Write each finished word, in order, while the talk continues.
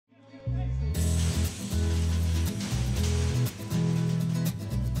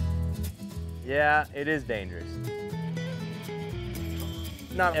Yeah, it is dangerous.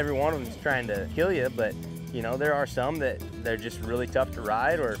 Not every one of them is trying to kill you, but you know, there are some that they're just really tough to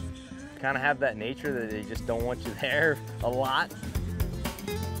ride or kind of have that nature that they just don't want you there a lot.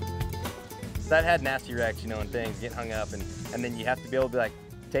 So I've had nasty wrecks, you know, and things, get hung up, and then you have to be able to like,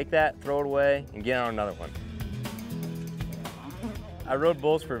 take that, throw it away, and get on another one. I rode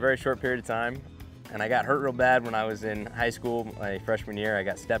bulls for a very short period of time, and I got hurt real bad when I was in high school, my freshman year. I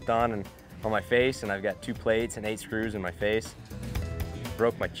got stepped on my face, and I've got 2 plates and 8 screws in my face.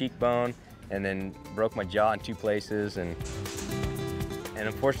 Broke my cheekbone, and then broke my jaw in 2 places, and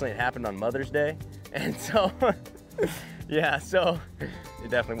unfortunately it happened on Mother's Day, and so, yeah, so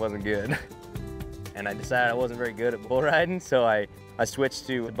it definitely wasn't good. And I decided I wasn't very good at bull riding, so I switched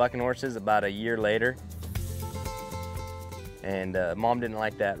to bucking horses about a year later. And Mom didn't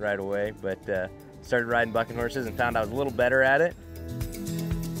like that right away, but started riding bucking horses and found I was a little better at it.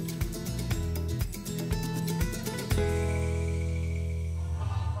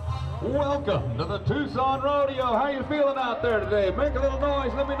 Welcome to the Tucson Rodeo. How you feeling out there today? Make a little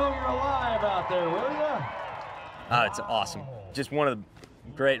noise. Let me know you're alive out there, will you? Oh, it's awesome. Just one of the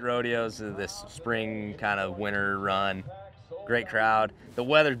great rodeos of this spring kind of winter run. Great crowd. The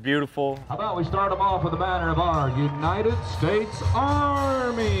weather's beautiful. How about we start them off with the banner of our United States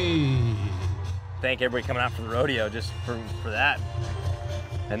Army. Thank everybody coming out for the rodeo just for that.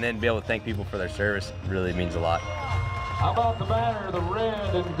 And then be able to thank people for their service really means a lot. How about the banner, the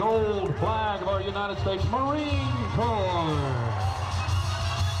red and gold flag of our United States Marine Corps?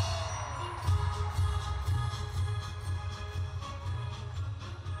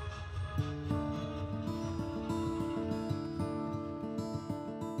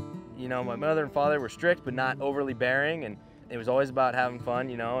 You know, my mother and father were strict, but not overly bearing, and it was always about having fun,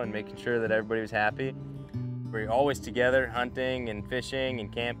 you know, and making sure that everybody was happy. We were always together, hunting and fishing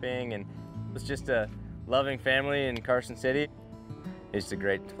and camping, and it was just a loving family in Carson City. It's just a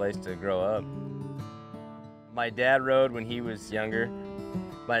great place to grow up. My dad rode when he was younger.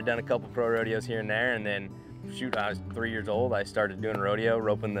 Might have done a couple pro rodeos here and there, and then, shoot, I was 3 years old, I started doing rodeo,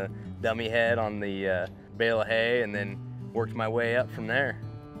 roping the dummy head on the bale of hay, and then worked my way up from there.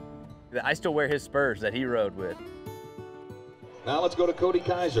 I still wear his spurs that he rode with. Now let's go to Cody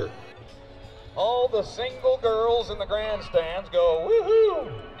Kiser. All the single girls in the grandstands go,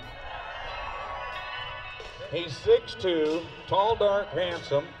 woohoo! He's 6'2", tall, dark,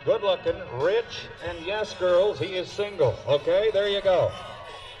 handsome, good-looking, rich, and yes, girls, he is single. Okay, there you go.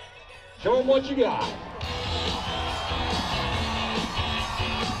 Show him what you got.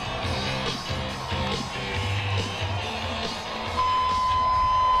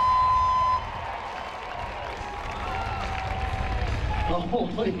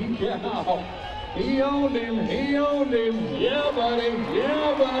 Holy cow. He owned him, he owned him. Yeah, buddy,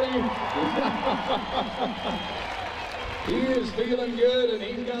 yeah, buddy. He is feeling good, and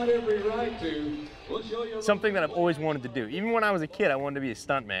he's got every right to. We'll show you something that I've always wanted to do. Even when I was a kid, I wanted to be a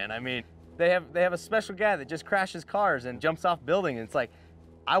stuntman. I mean, they have a special guy that just crashes cars and jumps off buildings, and it's like,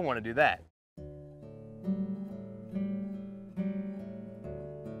 I want to do that.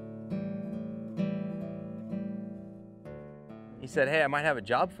 He said, hey, I might have a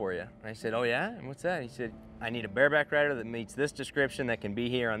job for you. And I said, oh yeah, and what's that? He said, I need a bareback rider that meets this description, that can be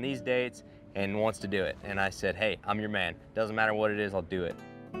here on these dates, and wants to do it. And I said, hey, I'm your man. Doesn't matter what it is, I'll do it.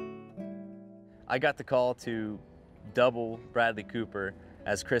 I got the call to double Bradley Cooper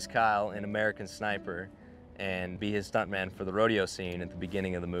as Chris Kyle in American Sniper and be his stuntman for the rodeo scene at the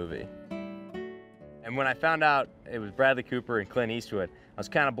beginning of the movie. And when I found out it was Bradley Cooper and Clint Eastwood, I was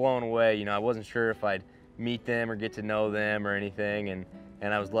kind of blown away. You know, I wasn't sure if I'd meet them or get to know them or anything, and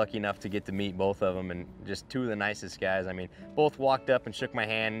I was lucky enough to get to meet both of them, and just 2 of the nicest guys. I mean, both walked up and shook my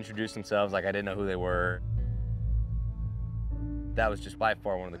hand, introduced themselves like I didn't know who they were. That was just by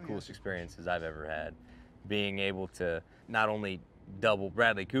far one of the coolest experiences I've ever had, being able to not only double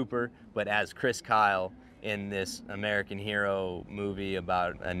Bradley Cooper, but as Chris Kyle in this American hero movie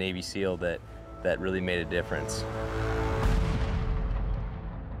about a Navy SEAL that really made a difference.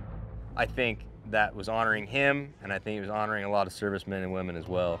 I think that was honoring him, and I think it was honoring a lot of servicemen and women as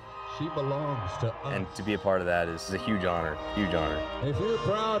well. She belongs to us. And to be a part of that is a huge honor, huge honor. If you're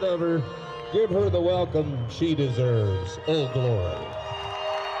proud of her, give her the welcome she deserves. Old Glory.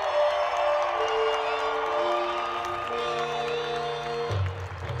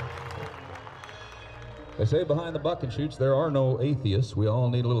 They say behind the bucking chutes there are no atheists. We all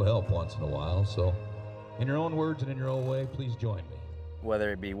need a little help once in a while, so in your own words and in your own way, please join me.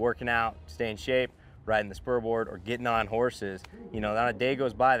 Whether it be working out, staying in shape, riding the spur board, or getting on horses, you know, not a day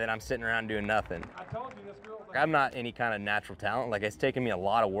goes by that I'm sitting around doing nothing. I told you this girl I'm not any kind of natural talent. Like, it's taken me a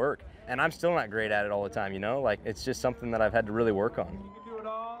lot of work, and I'm still not great at it all the time, you know? Like, it's just something that I've had to really work on.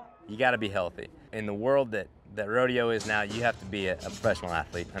 You gotta be healthy. In the world that rodeo is now, you have to be a professional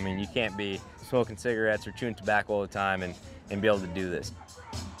athlete. I mean, you can't be smoking cigarettes or chewing tobacco all the time and be able to do this.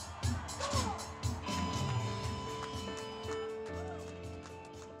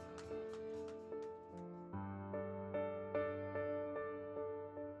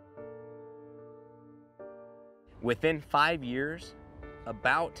 Within 5 years,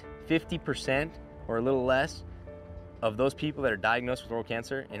 about 50% or a little less of those people that are diagnosed with oral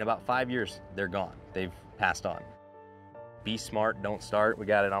cancer, in about 5 years, they're gone. They've passed on. Be smart, don't start. We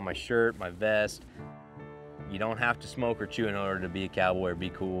got it on my shirt, my vest. You don't have to smoke or chew in order to be a cowboy or be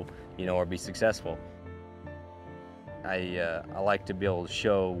cool, you know, or be successful. I like to be able to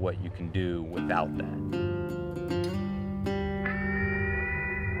show what you can do without that.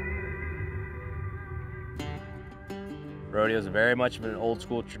 Rodeo is very much of an old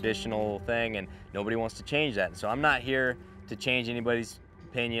school traditional thing, and nobody wants to change that. So I'm not here to change anybody's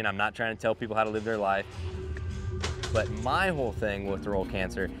opinion. I'm not trying to tell people how to live their life. But my whole thing with oral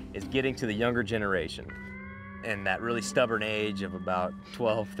cancer is getting to the younger generation and that really stubborn age of about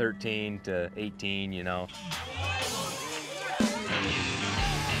 12, 13 to 18, you know.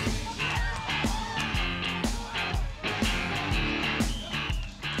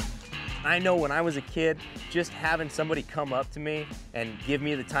 I know when I was a kid, just having somebody come up to me and give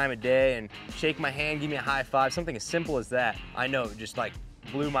me the time of day and shake my hand, give me a high five, something as simple as that, I know just like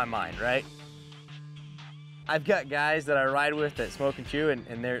blew my mind, right? I've got guys that I ride with that smoke and chew,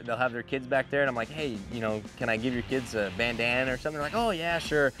 and they'll have their kids back there, and I'm like, hey, you know, can I give your kids a bandana or something? They're like, oh yeah,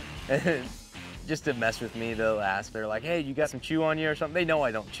 sure. Just to mess with me, they'll ask, they're like, hey, you got some chew on you or something? They know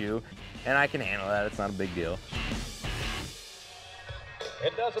I don't chew, and I can handle that, it's not a big deal.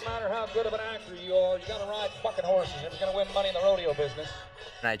 It doesn't matter how good of an actor you are, you gotta ride bucking horses if you're gonna win money in the rodeo business.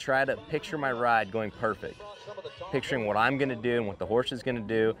 And I try to picture my ride going perfect. Picturing what I'm gonna do and what the horse is gonna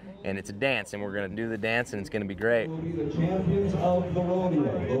do, and it's a dance, and we're gonna do the dance, and it's gonna be great. We'll be the champions of the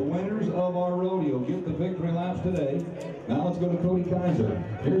rodeo, the winners of our rodeo. Get the victory laps today. Now let's go to Cody Kiser.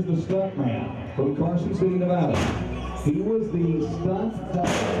 Here's the stuntman from Carson City, Nevada. He was the stunt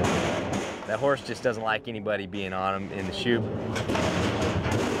double. That horse just doesn't like anybody being on him in the chute.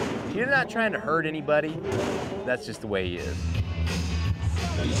 He's not trying to hurt anybody. That's just the way he is.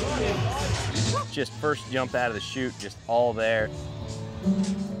 Just first jump out of the chute, just all there.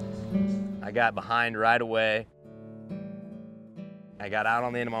 I got behind right away. I got out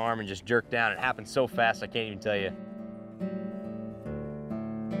on the end of my arm and just jerked down. It happened so fast, I can't even tell you.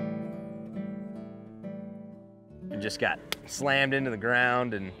 And just got slammed into the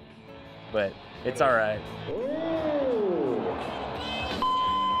ground, but it's all right.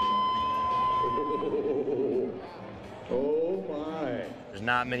 Oh my. There's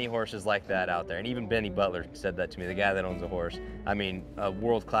not many horses like that out there, and even Benny Butler said that to me, the guy that owns a horse. I mean, a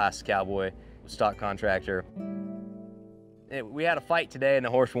world-class cowboy, stock contractor. We had a fight today, and the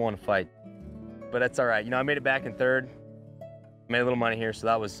horse won a fight, but that's all right. You know, I made it back in third, made a little money here, so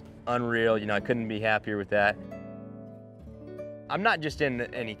that was unreal. You know, I couldn't be happier with that. I'm not just in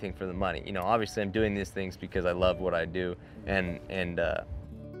anything for the money. You know, obviously I'm doing these things because I love what I do, and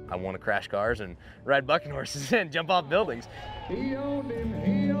I want to crash cars and ride bucking horses and jump off buildings. He owned him,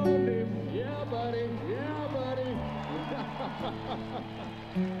 yeah buddy, yeah buddy.